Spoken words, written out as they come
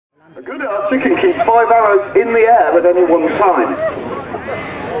A good archer can keep 5 arrows in the air at any one time.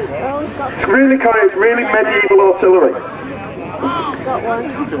 It's really medieval artillery.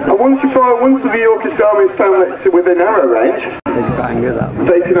 And once the Yorkist army is found that it's within arrow range,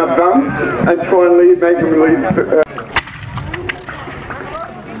 they can advance and try and make them leave.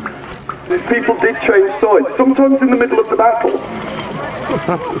 People did change sides, sometimes in the middle of the battle.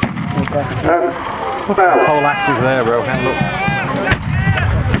 The whole axe is there, bro. Look.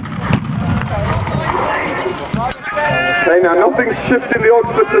 Okay, now nothing's shifting the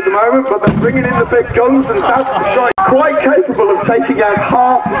Oxfords at the moment, but they're bringing in the big guns, and that's quite capable of taking out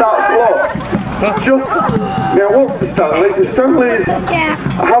half that block. Now what's the Stanleys? The Stanleys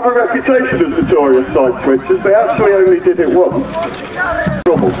have a reputation as notorious side switchers. They actually only did it once.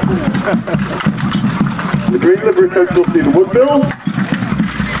 Trouble. The green livery coach will see the Woodbills.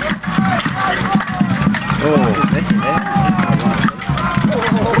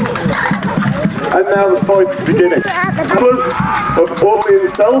 And now the fight is beginning. Of Audley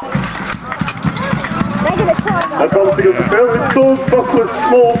himself, advancing up the field with swords, bucklers,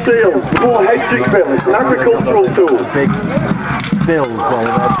 small shields, small hedging bill. It's an agricultural tool. Big bills, In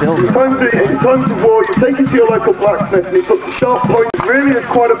times of war, you take it to your local blacksmith and he puts a sharp point. It really is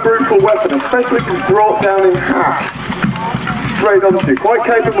quite a brutal weapon, especially if it's brought down in half. Straight onto you. Quite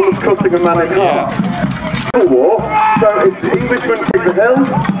capable of cutting a man in half. War, so if the Englishman take the hill,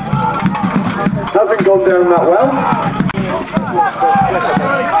 hasn't gone down that well.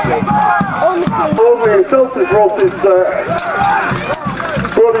 Audley himself has brought his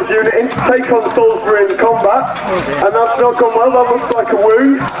unit in to take on Salisbury in combat, and that's not gone well. That looks like a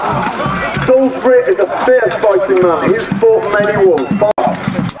wound. Salisbury is a fierce fighting man. He's fought many wars.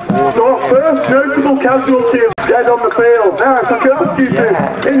 So our first notable casualty is dead on the field. Now, if I can ask you to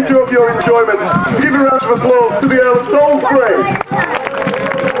enjoy your enjoyment, give a round of applause to the Earl of Salisbury.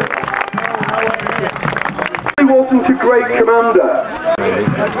 He wasn't a great commander.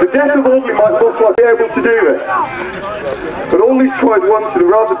 The death of Audley might look like he'd be able to do this. But Audley's tried once and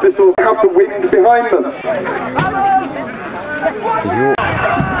rather disorder have the wind behind them.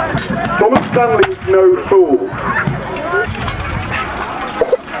 Thomas Stanley's no fool.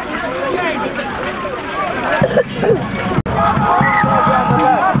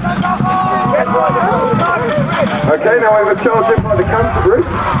 Okay, now we have a charge in by the Canterbury.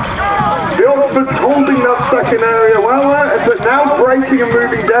 The Oxford's holding that second area well there, but now breaking and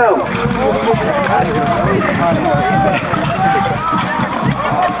moving down.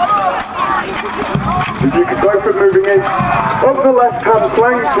 If you could go for moving in up the left-hand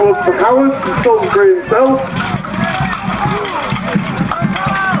flank towards the Howards and Salisbury himself.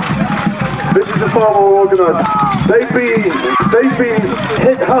 This is a far more organised. They've been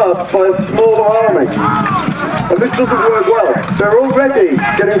hit hard by a smaller army. And this doesn't work well. They're already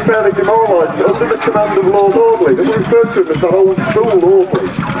getting fairly demoralised under the command of Lord Audley. They refer to him as that old fool Audley.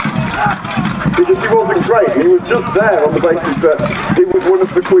 Because he wasn't great, he was just there on the basis that he was one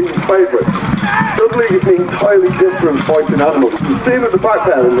of the Queen's favourites. Dudley is an entirely different fighting animal. You can see him at the back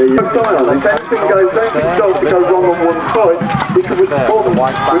there in the dial. If anything starts to go wrong on one side, he can respond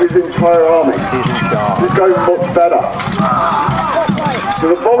with his entire army. It goes much better. So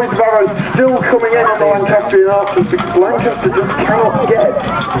the volleys of arrows still coming in on the Lancastrian archers because Lancaster just cannot get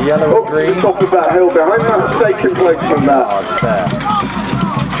up to the top of that hill behind that stake emplacement there.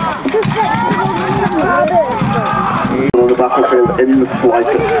 On the battlefield in the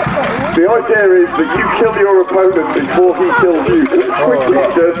slightest. The idea is that you kill your opponent before he kills you as quickly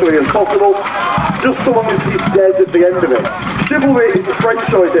and dirtily as possible, just so long as he's dead at the end of it. Chivalry is a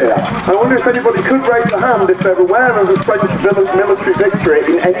French idea. I wonder if anybody could raise a hand if they're aware of a French military victory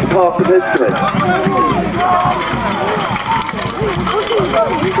in any part of history.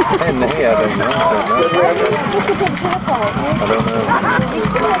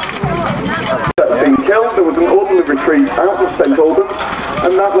 Being killed, there was an orderly retreat out of St Albans,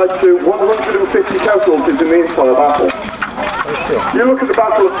 and that led to 150 casualties in the entire battle. You look at the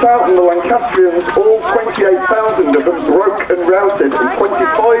Battle of Sept, the Lancastrians, all 28,000 of them broke and routed, and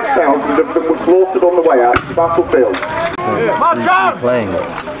 25,000 of them were slaughtered on the way out of the battlefield. Playing.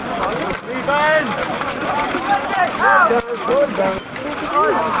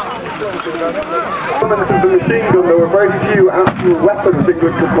 Of the machine gun, there were very few actual weapons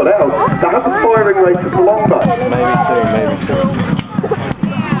England could put out that had the firing rate to prolong that. Maybe soon.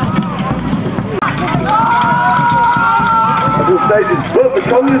 As I stated, but the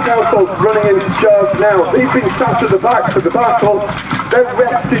Collins household's running into charge now. They've been sat at the back for the battle. They're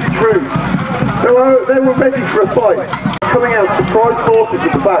rested troops. They were ready for a fight. Coming out surprise forces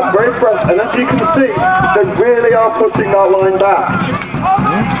at the back, very fresh, and as you can see, they really are pushing that line back.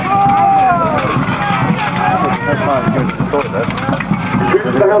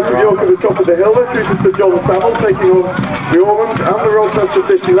 top of the hill. This is Mr. John Saville taking on the Ormond and the Rochester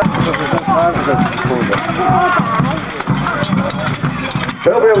City.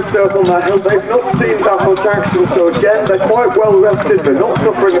 They'll be able to stay up on that hill. They've not seen that much action, so again, they're quite well rested. They're not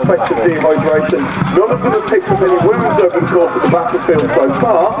suffering effects of dehydration. None of them have picked up any wounds over the course of the battlefield so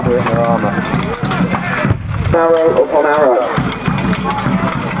far. Arrow upon arrow.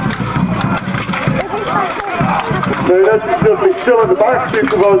 So that's still at the back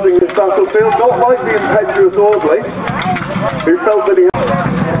supervising this battlefield, not like the impetuous Audley, who felt that he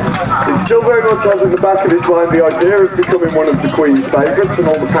still very much has in the back of his mind the idea of becoming one of the Queen's favourites and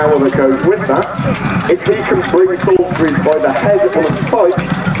all the power that goes with that. If he can bring Salisbury by the head on a spike.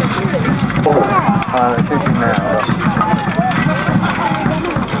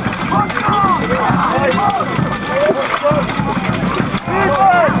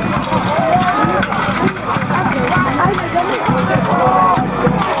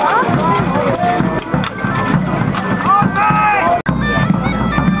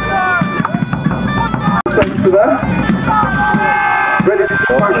 Thanks for that. Ready to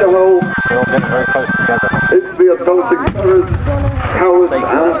smash a hole. They're all getting very close together. It's the advancing terrors, cowards and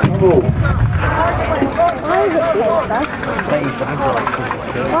small.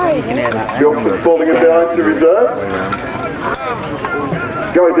 The officers falling in behind to reserve.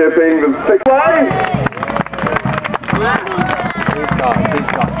 The idea being the thick line. These guys,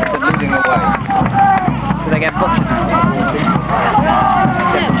 they're moving away. Do they get butchered?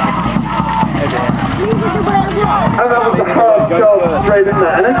 And that was a hard shot straight in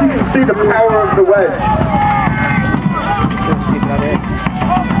there. And as you can see the power of the wedge.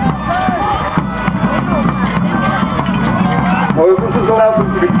 However, this has allowed them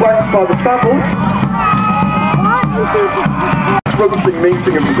to be flanked by the saddles. Crunching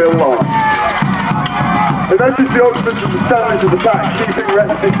meeting of the bill line. And notice the occupants of the standards of the back keeping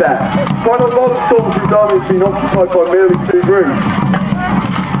rested there. Quite a lot of Salisbury's army has been occupied by merely 2 groups.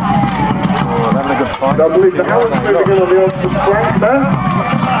 I believe the Howards moving in on the opposite flank there.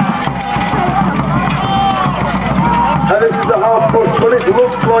 And this is a hard push, but it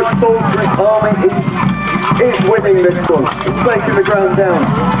looks like Salisbury's army is winning this one. It's taking the ground down.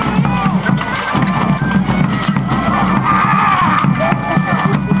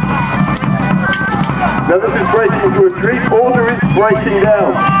 Now this is breaking into a retreat. Order is breaking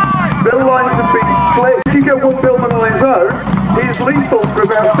down. Bill lines have been split. If you get one billman on his own, he is lethal for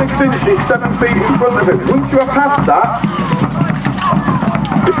about 6 inches, 7 feet in front of him. Once you are past that,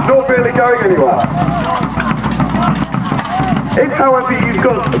 it's not really going anywhere. If, however, you've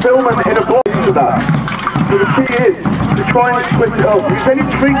got a billman in a block to that, so the key is to try and split it up. Use any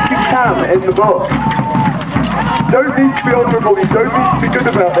tricks you can in the book. You don't need to be honourable, you don't need to be good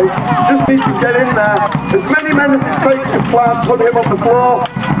about it. You just need to get in there. As many men as it takes to plan, put him on the floor.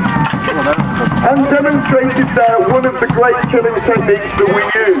 And demonstrated there one of the great killing techniques that we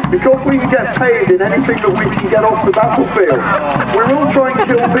use. Because we can get paid in anything that we can get off the battlefield, we will try and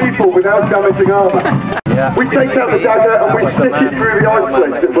kill people without damaging armour. Yeah. We take out the dagger and we stick it through the eye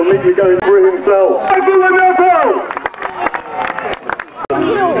slits. It will leave you going through himself.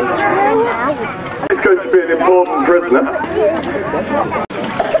 It's going to be an important prisoner.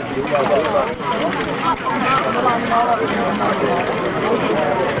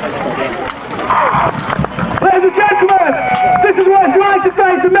 Ladies and gentlemen, this is what it's like to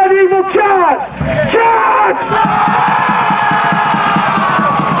face a medieval charge! Charge!